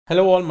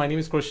Hello all, my name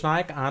is Krish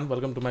Naik and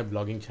welcome to my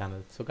vlogging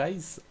channel. So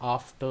guys,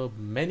 after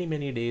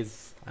many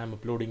days, I'm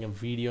uploading a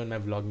video on my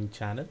vlogging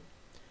channel.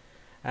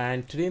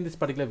 And today in this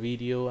particular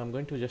video, I'm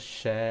going to just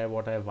share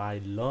what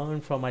I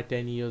learned from my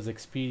 10 years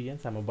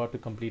experience. I'm about to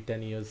complete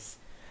 10 years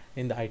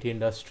in the IT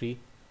industry.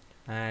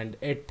 And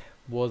it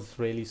was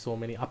really so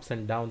many ups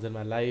and downs in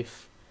my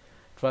life.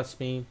 Trust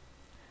me.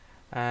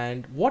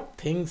 And what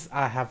things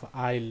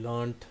I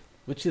learned,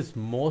 which is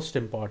most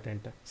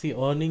important. See,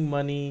 earning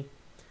money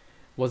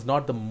was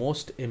not the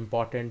most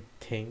important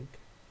thing,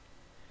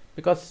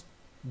 because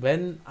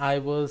when I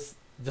was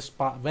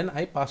when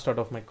I passed out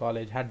of my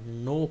college, had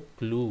no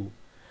clue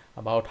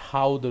about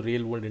how the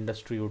real world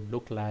industry would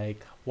look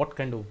like, what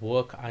kind of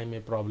work I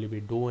may probably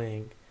be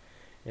doing,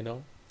 you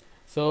know.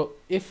 So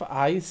if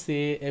I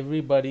say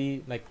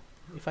everybody, like,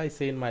 if I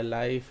say in my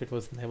life it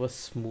was never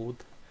smooth,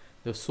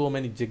 there were so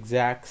many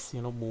zigzags,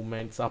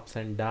 movements, ups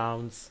and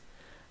downs.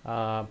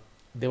 uh,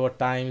 there were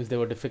times, there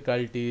were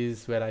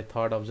difficulties where I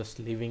thought of just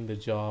leaving the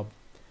job.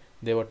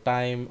 There were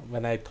time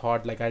when I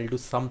thought like I'll do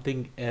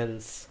something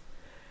else.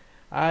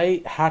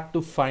 I had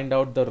to find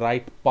out the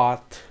right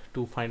path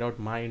to find out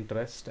my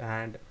interest.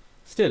 And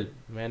still,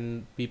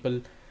 when people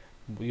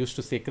used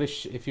to say,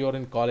 Krish, if you're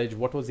in college,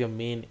 what was your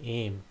main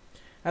aim?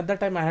 At that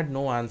time I had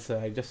no answer.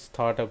 I just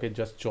thought, okay,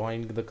 just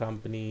join the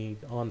company,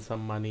 earn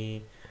some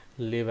money,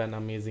 live an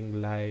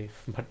amazing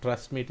life. But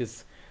trust me, it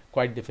is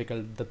quite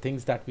difficult. The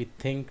things that we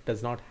think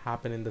does not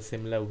happen in the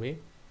similar way.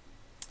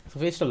 So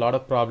faced a lot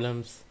of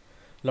problems,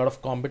 a lot of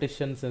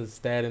competitions is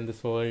there in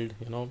this world,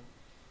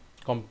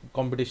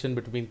 competition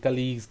between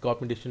colleagues,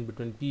 competition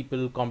between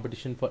people,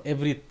 competition for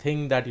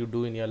everything that you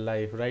do in your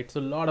life, right? So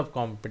a lot of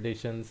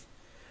competitions,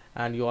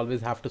 and you always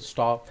have to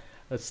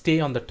stay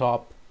on the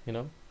top,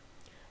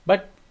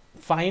 but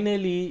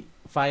finally,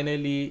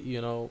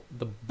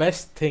 the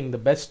best thing, the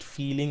best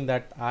feeling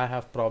that I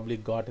have probably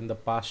got in the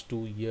past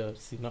 2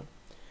 years,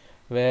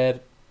 where,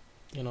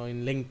 in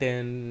LinkedIn,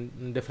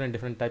 in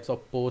different types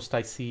of posts,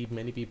 I see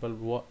many people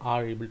who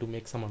are able to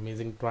make some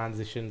amazing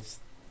transitions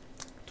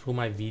through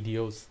my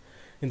videos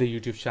in the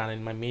YouTube channel,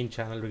 in my main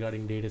channel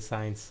regarding data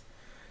science.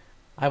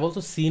 I've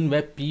also seen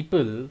where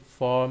people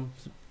from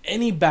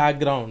any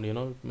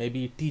background,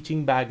 maybe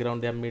teaching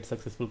background, they have made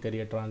successful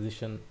career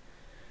transition.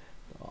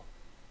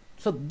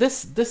 So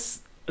this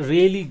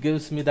really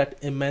gives me that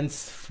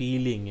immense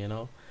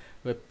feeling,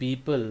 where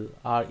people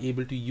are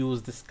able to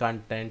use this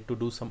content to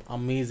do some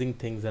amazing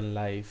things in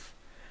life.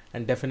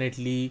 And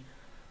definitely,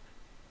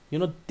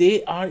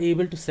 they are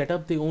able to set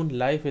up their own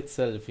life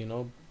itself,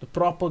 the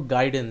proper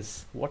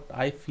guidance. What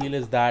I feel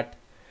is that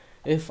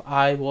if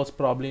I was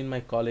probably in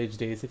my college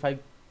days, if I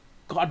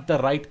got the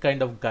right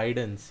kind of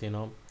guidance,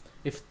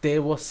 if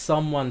there was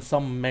someone,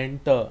 some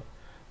mentor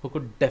who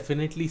could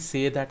definitely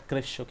say that,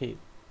 Krish, okay,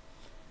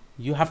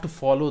 you have to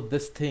follow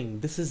this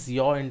thing, this is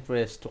your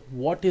interest,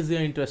 what is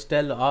your interest,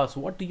 tell us,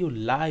 what do you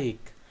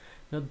like.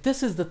 Now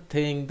this is the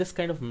thing, this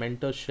kind of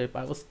mentorship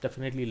I was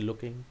definitely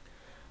looking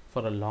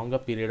for a longer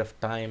period of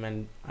time,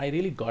 and I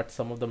really got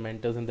some of the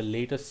mentors in the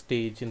later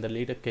stage, in the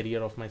later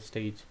career of my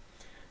stage.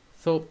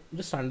 So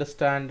just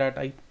understand that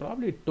I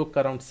probably took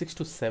around 6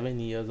 to 7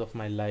 years of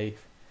my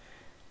life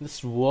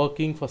just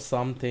working for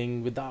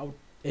something without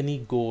any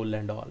goal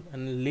and all.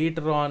 And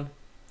later on,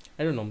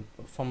 I don't know,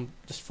 from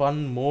just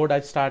fun mode, I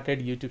started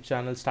YouTube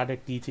channel,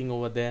 started teaching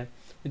over there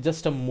with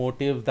just a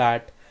motive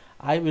that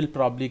I will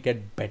probably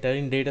get better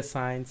in data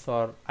science,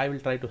 or I will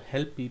try to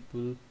help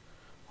people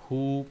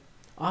who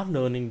are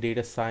learning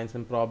data science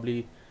and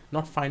probably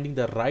not finding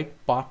the right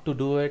path to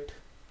do it.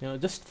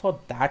 Just for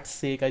that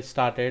sake I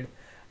started.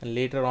 And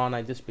later on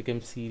I just became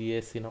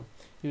serious.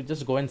 You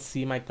just go and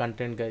see my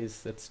content,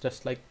 guys. It's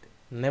just like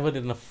never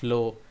in a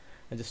flow.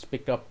 I just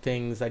picked up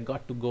things, I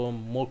got to go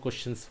more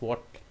questions,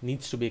 what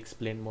needs to be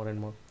explained more and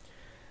more.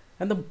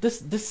 And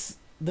this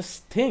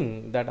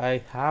thing that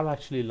I have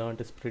actually learned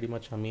is pretty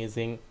much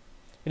amazing.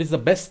 It is the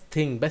best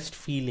thing, best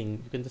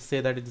feeling, you can just say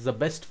that it is the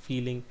best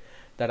feeling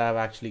that I've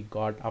actually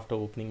got after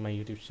opening my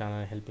YouTube channel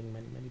and helping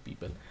many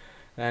people.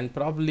 And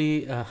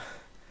probably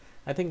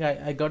I think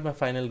I got my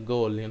final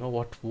goal.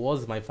 What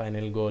was my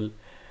final goal?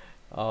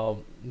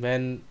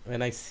 When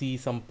I see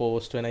some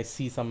post, when I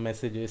see some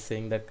messages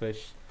saying that,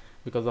 Krish,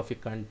 because of your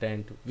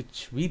content,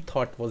 which we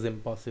thought was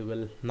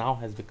impossible, now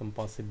has become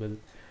possible,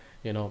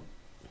 you know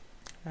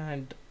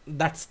and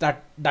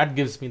that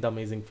gives me the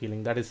amazing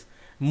feeling. That is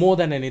more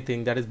than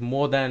anything, that is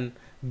more than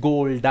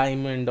gold,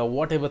 diamond, or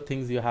whatever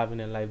things you have in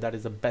your life. That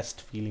is the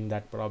best feeling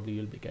that probably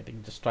you'll be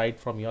getting. Just try it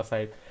from your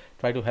side,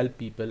 try to help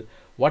people.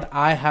 What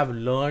I have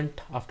learned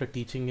after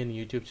teaching in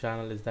YouTube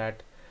channel is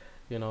that,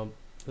 you know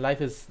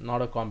life is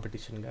not a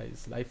competition,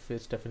 guys. Life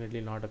is definitely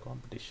not a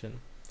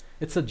competition.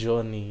 It's a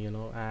journey,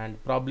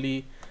 and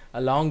probably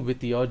along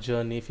with your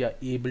journey, if you're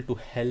able to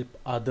help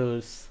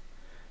others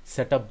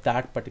set up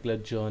that particular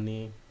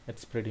journey,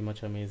 it's pretty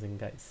much amazing,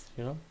 guys.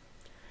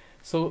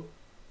 So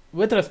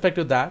with respect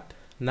to that,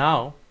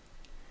 now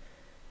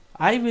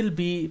I will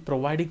be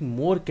providing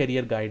more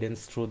career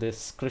guidance through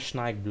this Krish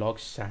Naik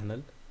Blogs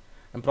channel.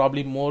 and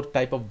probably more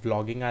type of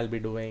vlogging I'll be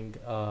doing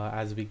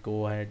as we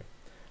go ahead.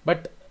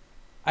 But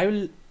I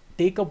will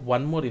take up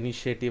one more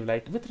initiative,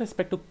 like with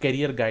respect to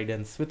career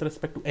guidance, with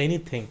respect to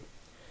anything.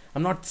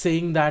 I'm not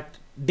saying that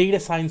data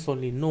science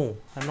only. No,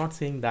 I'm not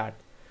saying that.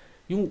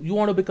 You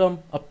want to become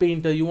a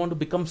painter, you want to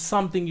become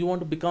something, you want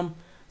to become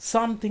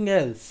something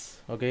else.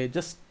 Okay,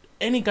 just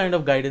any kind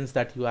of guidance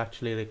that you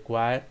actually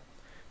require,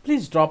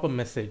 please drop a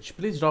message.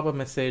 Please drop a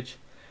message.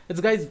 It's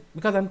guys,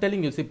 because I'm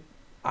telling you, see,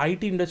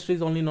 IT industry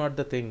is only not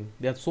the thing.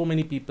 There are so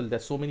many people,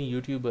 there's so many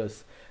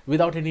YouTubers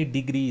without any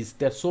degrees,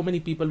 there's so many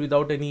people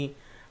without any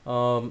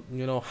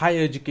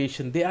higher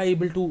education. They are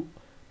able to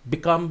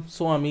become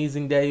so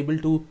amazing, they are able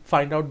to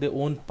find out their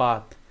own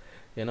path,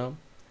 you know.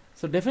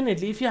 So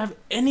definitely, if you have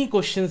any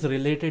questions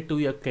related to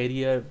your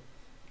career,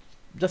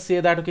 just say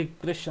that, okay,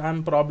 Krish,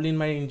 I'm probably in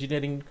my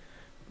engineering,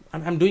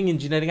 I'm doing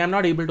engineering, I'm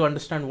not able to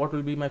understand what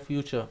will be my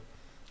future,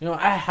 you know,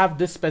 I have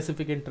this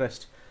specific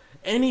interest.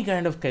 Any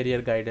kind of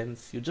career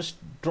guidance, you just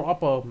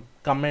drop a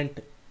comment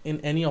in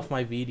any of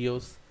my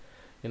videos.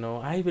 You know,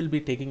 I will be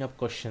taking up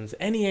questions,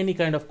 any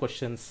kind of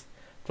questions.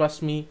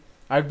 Trust me,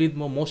 I'd be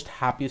the most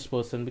happiest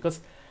person, because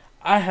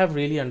I have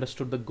really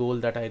understood the goal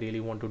that I really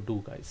want to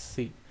do, guys.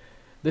 See,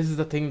 this is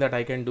the thing that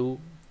I can do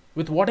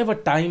with whatever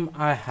time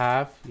I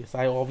have. Yes,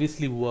 I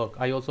obviously work,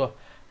 I also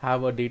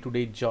have a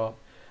day-to-day job,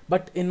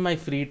 but in my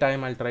free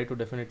time I'll try to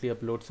definitely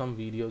upload some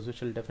videos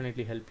which will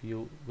definitely help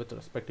you with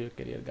respect to your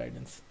career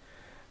guidance.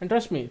 And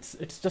trust me,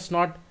 it's just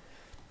not,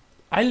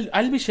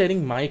 I'll be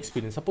sharing my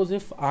experience. Suppose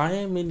if I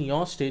am in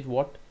your stage,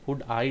 what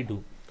would I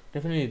do?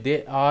 Definitely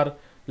there are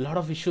a lot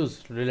of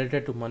issues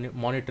related to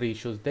monetary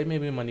issues. There may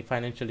be money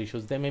financial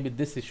issues, there may be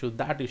this issue,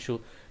 that issue,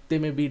 there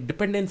may be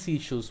dependency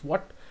issues,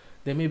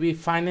 there may be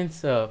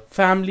finance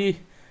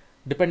family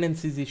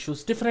dependencies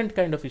issues, different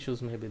kind of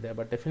issues may be there.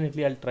 But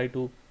definitely I'll try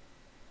to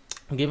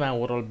give my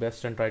overall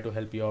best and try to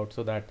help you out,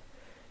 so that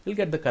you'll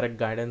get the correct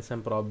guidance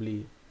and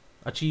probably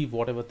achieve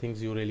whatever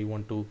things you really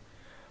want to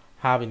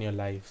have in your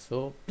life.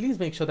 So please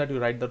make sure that you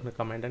write down a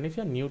comment, and if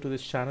you're new to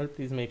this channel,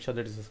 please make sure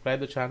that you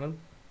subscribe the channel.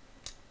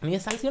 And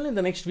yes, I'll see you in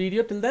the next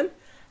video. Till then,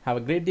 have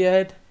a great day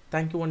ahead.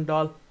 Thank you, one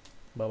doll.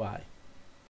 Bye bye.